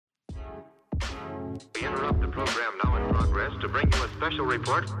We interrupt the program now in progress to bring you a special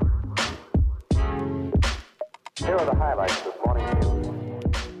report. Here are the highlights this morning's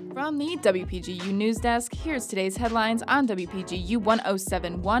news. From the WPGU News Desk, here's today's headlines on WPGU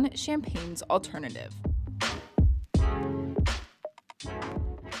 1071, Champaign's Alternative.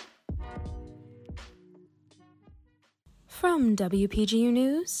 From WPGU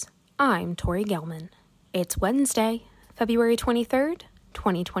News, I'm Tori Gelman. It's Wednesday, February 23rd,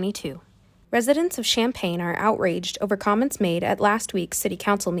 2022. Residents of Champaign are outraged over comments made at last week's City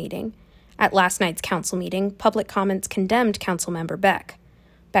Council meeting. At last night's council meeting, public comments condemned Councilmember Beck.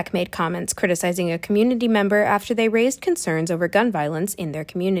 Beck made comments criticizing a community member after they raised concerns over gun violence in their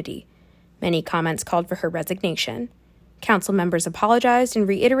community. Many comments called for her resignation. Council members apologized and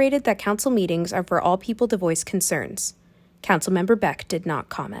reiterated that council meetings are for all people to voice concerns. Councilmember Beck did not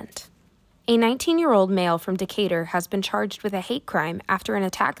comment. A 19-year-old male from Decatur has been charged with a hate crime after an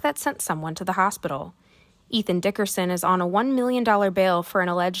attack that sent someone to the hospital. Ethan Dickerson is on a $1 million bail for an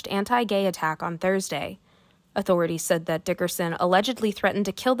alleged anti-gay attack on Thursday. Authorities said that Dickerson allegedly threatened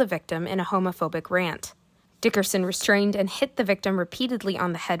to kill the victim in a homophobic rant. Dickerson restrained and hit the victim repeatedly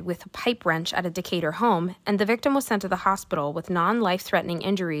on the head with a pipe wrench at a Decatur home, and the victim was sent to the hospital with non-life-threatening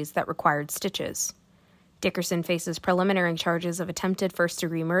injuries that required stitches. Dickerson faces preliminary charges of attempted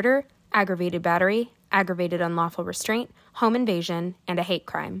first-degree murder, aggravated battery, aggravated unlawful restraint, home invasion, and a hate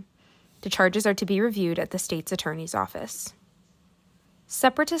crime. The charges are to be reviewed at the state's attorney's office.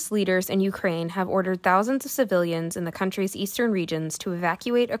 Separatist leaders in Ukraine have ordered thousands of civilians in the country's eastern regions to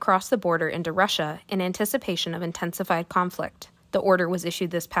evacuate across the border into Russia in anticipation of intensified conflict. The order was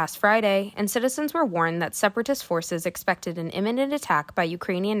issued this past Friday, and citizens were warned that separatist forces expected an imminent attack by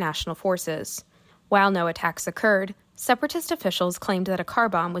Ukrainian national forces. While no attacks occurred, separatist officials claimed that a car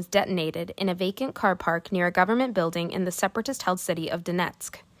bomb was detonated in a vacant car park near a government building in the separatist-held city of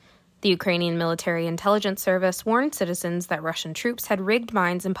Donetsk. The Ukrainian Military Intelligence Service warned citizens that Russian troops had rigged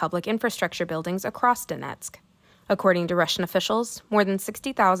mines in public infrastructure buildings across Donetsk. According to Russian officials, more than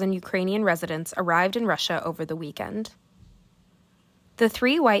 60,000 Ukrainian residents arrived in Russia over the weekend. The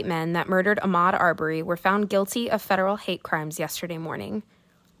 3 white men that murdered Ahmaud Arbery were found guilty of federal hate crimes yesterday morning.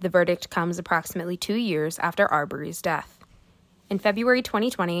 The verdict comes approximately 2 years after Arbery's death. In February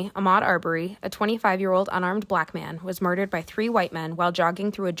 2020, Ahmaud Arbery, a 25-year-old unarmed black man, was murdered by 3 white men while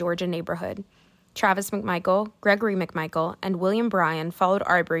jogging through a Georgia neighborhood. Travis McMichael, Gregory McMichael, and William Bryan followed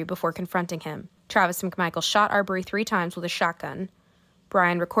Arbery before confronting him. Travis McMichael shot Arbery 3 times with a shotgun.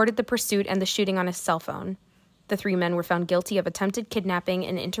 Bryan recorded the pursuit and the shooting on his cell phone. The 3 men were found guilty of attempted kidnapping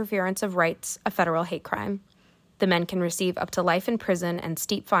and interference of rights, a federal hate crime. The men can receive up to life in prison and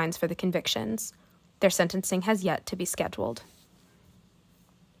steep fines for the convictions. Their sentencing has yet to be scheduled.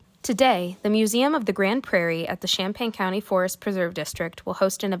 Today, the Museum of the Grand Prairie at the Champaign County Forest Preserve District will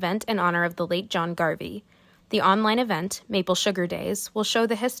host an event in honor of the late John Garvey. The online event, Maple Sugar Days, will show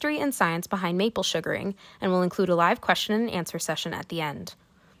the history and science behind maple sugaring and will include a live question and answer session at the end.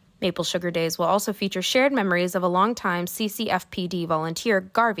 Maple Sugar Days will also feature shared memories of a longtime CCFPD volunteer,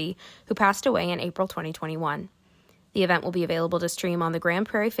 Garvey, who passed away in April 2021. The event will be available to stream on the Grand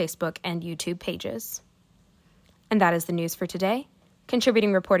Prairie Facebook and YouTube pages. And that is the news for today.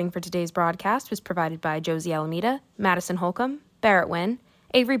 Contributing reporting for today's broadcast was provided by Josie Alameda, Madison Holcomb, Barrett Wynn,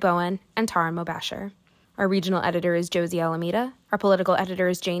 Avery Bowen, and Tara Mobasher. Our regional editor is Josie Alameda, our political editor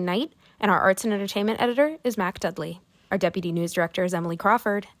is Jane Knight, and our arts and entertainment editor is Mac Dudley. Our deputy news director is Emily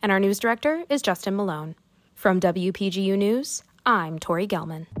Crawford, and our news director is Justin Malone. From WPGU News, I'm Tori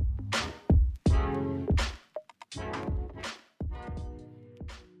Gelman.